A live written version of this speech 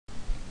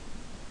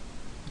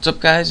What's up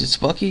guys, it's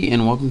Bucky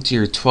and welcome to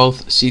your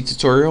 12th C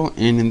tutorial,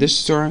 and in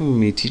this tutorial I'm going to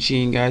be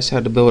teaching you guys how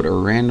to build a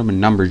random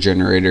number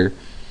generator.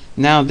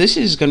 Now this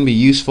is going to be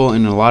useful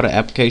in a lot of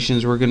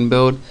applications we're going to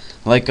build.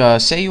 Like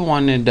say you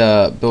wanted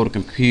to build a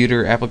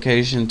computer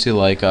application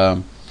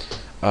to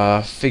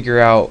figure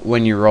out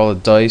when you roll a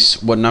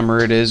dice what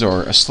number it is,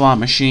 or a slot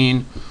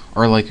machine,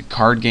 or like a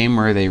card game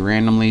where they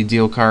randomly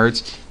deal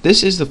cards.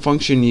 This is the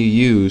function you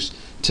use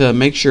to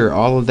make sure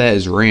all of that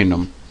is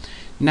random.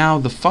 Now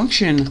the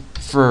function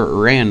for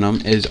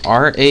random is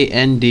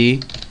RAND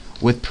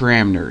with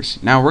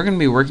parameters. Now we're going to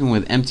be working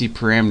with empty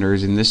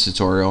parameters in this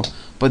tutorial,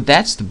 but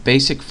that's the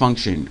basic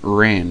function.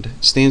 RAND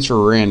stands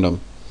for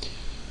random.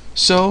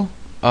 So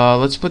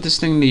let's put this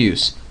thing to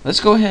use.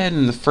 Let's go ahead,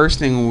 and the first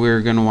thing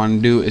we're going to want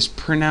to do is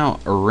print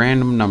out a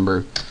random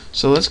number.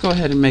 So let's go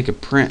ahead and make a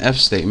printf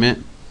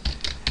statement,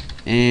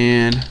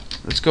 and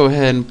let's go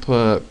ahead and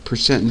put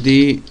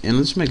 %d, and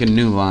let's make a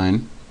new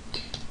line,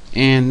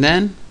 and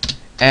then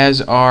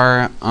as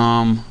our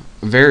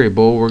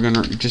variable we're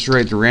gonna just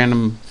write the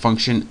random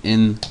function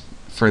in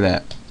for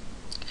that.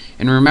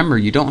 And remember,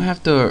 you don't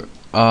have to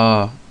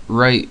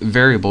write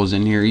variables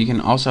in here. You can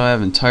also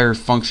have entire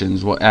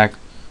functions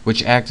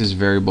which act as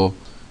variable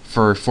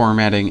for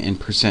formatting in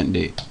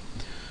 %d.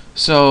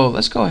 So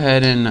let's go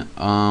ahead and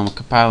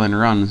compile and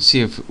run and see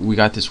if we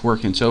got this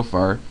working so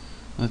far.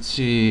 Let's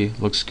see,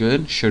 looks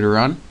good, should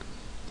run.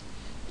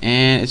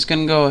 And it's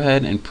gonna go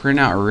ahead and print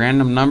out a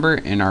random number,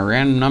 and our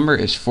random number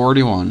is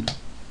 41.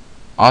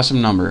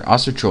 Awesome number,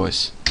 awesome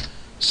choice.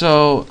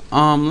 So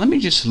let me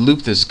just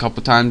loop this a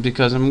couple times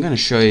because I'm gonna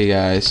show you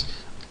guys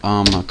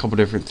a couple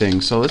different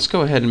things. So let's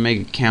go ahead and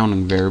make a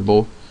counting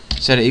variable,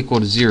 set it equal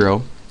to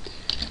 0,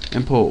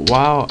 and put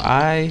while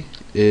I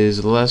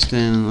is less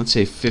than, let's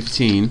say,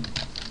 15.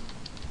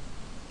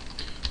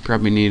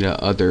 Probably need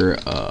a other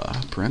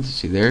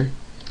parenthesis there,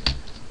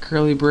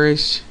 curly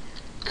brace,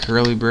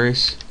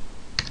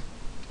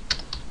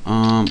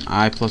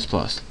 I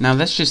plus. Now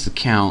that's just the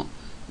count.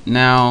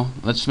 Now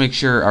let's make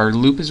sure our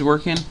loop is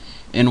working,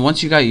 and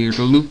once you got your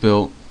loop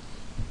built,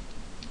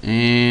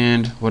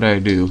 and what did I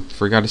do?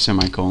 Forgot a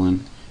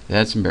semicolon.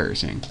 That's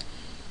embarrassing.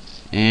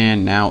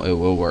 And now it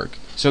will work.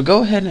 So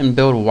go ahead and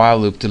build a while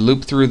loop to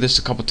loop through this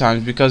a couple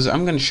times because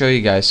I'm going to show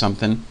you guys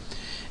something.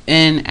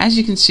 And as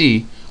you can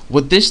see,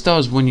 what this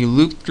does when you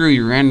loop through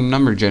your random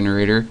number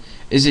generator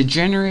is it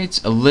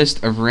generates a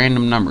list of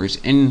random numbers,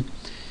 and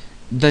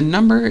the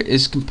number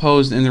is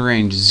composed in the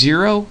range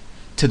 0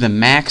 to the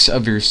max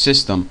of your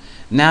system.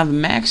 Now the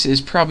max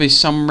is probably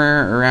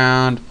somewhere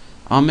around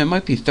it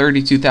might be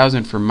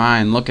 32,000 for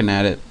mine looking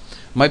at it,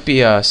 might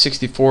be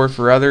 64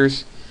 for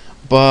others,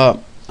 but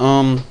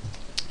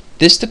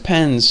this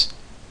depends,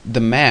 the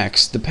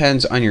max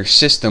depends on your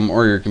system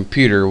or your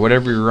computer,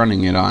 whatever you're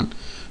running it on.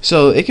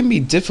 So it can be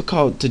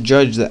difficult to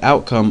judge the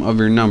outcome of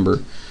your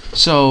number.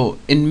 So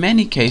in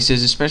many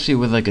cases, especially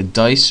with like a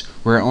dice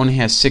where it only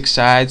has 6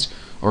 sides,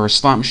 or a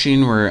slot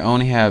machine where it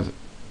only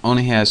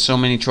has so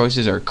many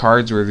choices, or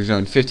cards where there's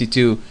only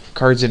 52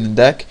 cards in the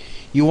deck,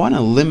 you want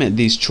to limit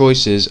these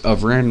choices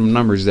of random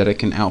numbers that it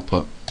can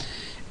output.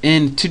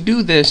 And to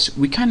do this,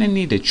 we kind of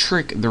need to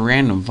trick the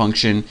random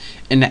function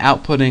into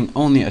outputting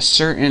only a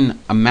certain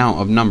amount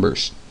of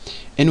numbers.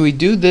 And we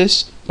do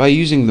this by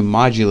using the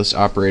modulus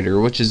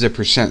operator, which is the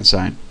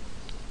 %sign.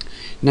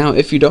 Now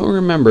if you don't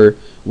remember,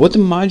 what the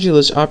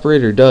modulus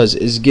operator does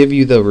is give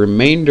you the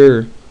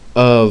remainder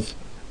of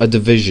a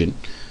division.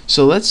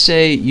 So let's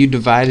say you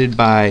divided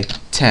by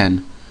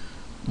 10.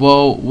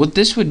 Well, what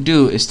this would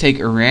do is take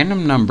a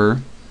random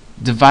number,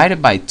 divide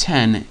it by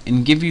 10,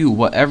 and give you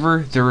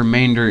whatever the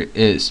remainder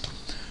is.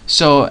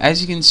 So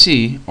as you can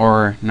see,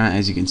 or not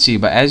as you can see,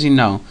 but as you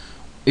know,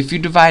 if you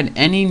divide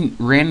any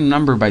random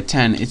number by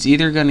 10, it's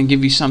either going to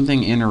give you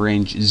something in a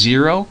range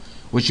 0,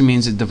 which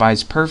means it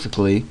divides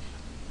perfectly,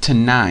 to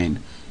 9.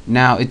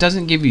 Now it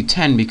doesn't give you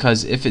 10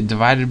 because if it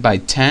divided by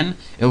 10,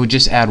 it would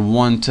just add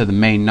 1 to the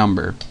main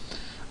number.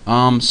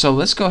 So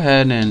let's go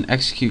ahead and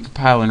execute,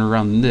 compile, and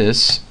run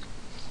this.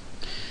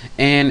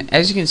 And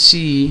as you can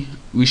see,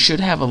 we should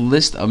have a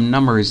list of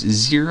numbers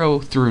 0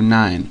 through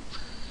 9.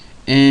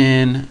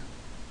 And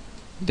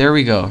there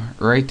we go,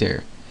 right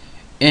there.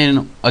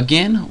 And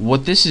again,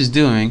 what this is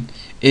doing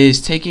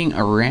is taking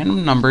a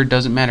random number,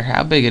 doesn't matter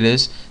how big it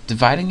is,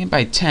 dividing it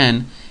by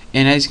 10,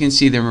 and as you can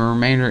see, the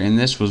remainder in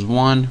this was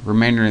 1,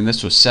 remainder in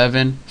this was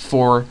 7,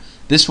 4,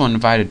 this one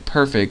divided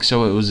perfect,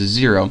 so it was a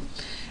 0.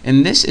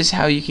 And this is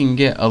how you can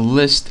get a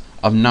list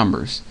of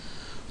numbers.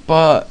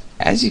 But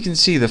as you can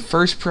see, the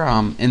first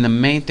problem and the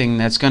main thing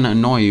that's going to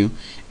annoy you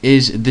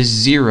is this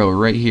 0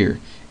 right here.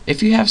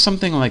 If you have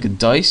something like a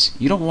dice,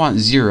 you don't want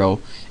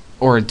 0,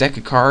 or a deck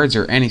of cards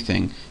or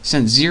anything,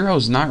 since 0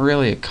 is not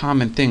really a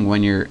common thing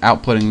when you're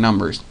outputting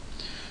numbers.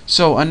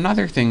 So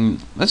another thing,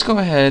 let's go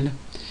ahead,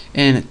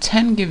 and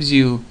 10 gives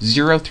you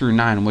 0 through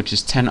 9, which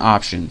is 10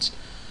 options.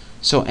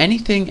 So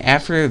anything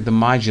after the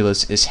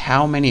modulus is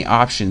how many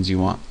options you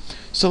want.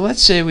 So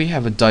let's say we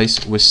have a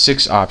dice with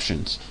 6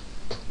 options.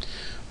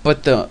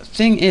 But the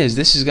thing is,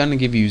 this is going to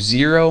give you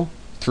 0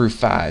 through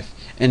 5,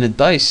 and the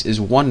dice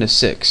is 1 to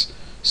 6.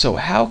 So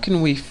how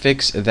can we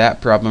fix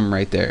that problem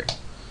right there?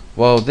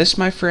 Well, this,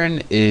 my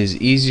friend, is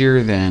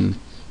easier than,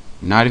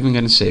 not even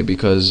going to say,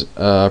 because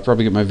I'll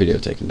probably get my video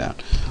taken down.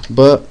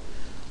 But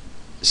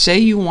say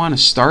you want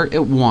to start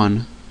at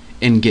 1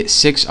 and get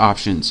 6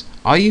 options.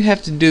 All you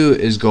have to do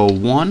is go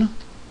 1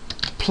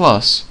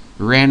 plus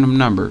random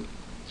number.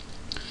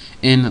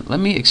 And let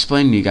me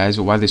explain to you guys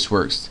why this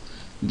works.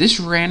 This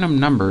random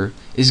number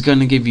is going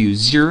to give you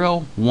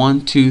 0,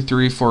 1, 2,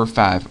 3, 4,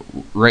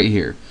 5 right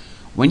here.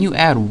 When you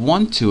add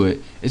 1 to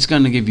it, it's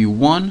going to give you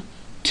 1,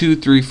 2,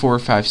 3, 4,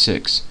 5,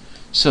 6.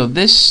 So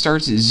this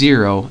starts at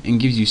 0 and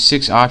gives you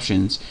 6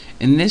 options,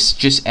 and this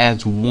just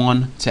adds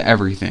 1 to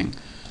everything.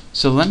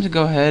 So let me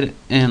go ahead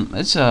and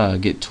let's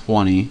get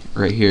 20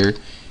 right here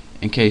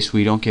in case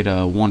we don't get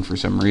a 1 for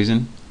some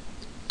reason.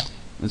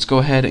 Let's go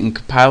ahead and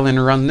compile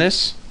and run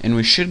this, and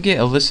we should get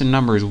a list of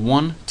numbers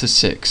 1 to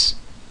 6.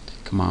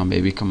 Come on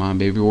baby,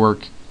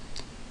 work.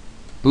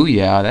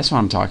 Booyah, that's what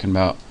I'm talking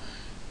about.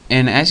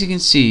 And as you can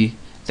see,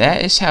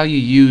 that is how you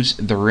use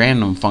the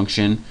random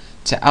function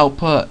to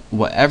output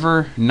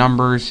whatever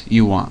numbers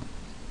you want.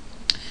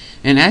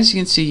 And as you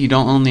can see, you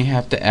don't only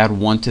have to add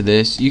 1 to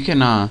this, you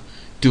can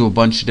do a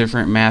bunch of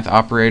different math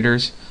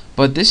operators,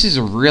 but this is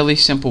a really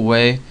simple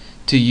way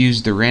to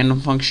use the random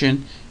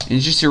function.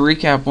 And just to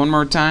recap one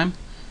more time,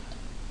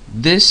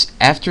 this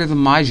after the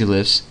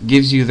modulus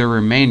gives you the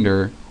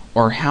remainder,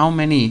 or how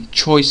many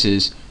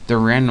choices the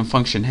random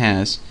function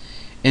has,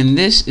 and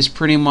this is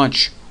pretty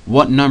much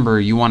what number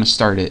you want to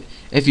start at.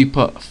 If you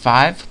put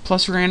 5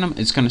 plus random,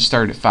 it's going to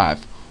start at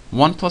 5.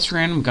 1 plus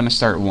random, going to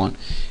start at 1.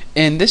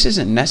 And this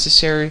isn't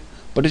necessary,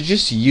 but it's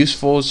just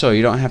useful so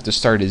you don't have to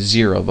start at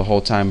 0 the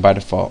whole time by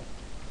default.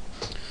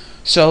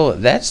 So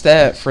that's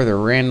that for the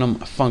random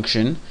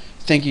function.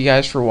 Thank you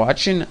guys for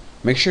watching.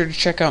 Make sure to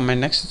check out my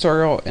next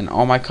tutorial and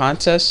all my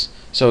contests.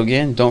 So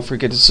again, don't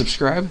forget to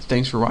subscribe.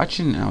 Thanks for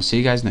watching, and I'll see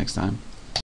you guys next time.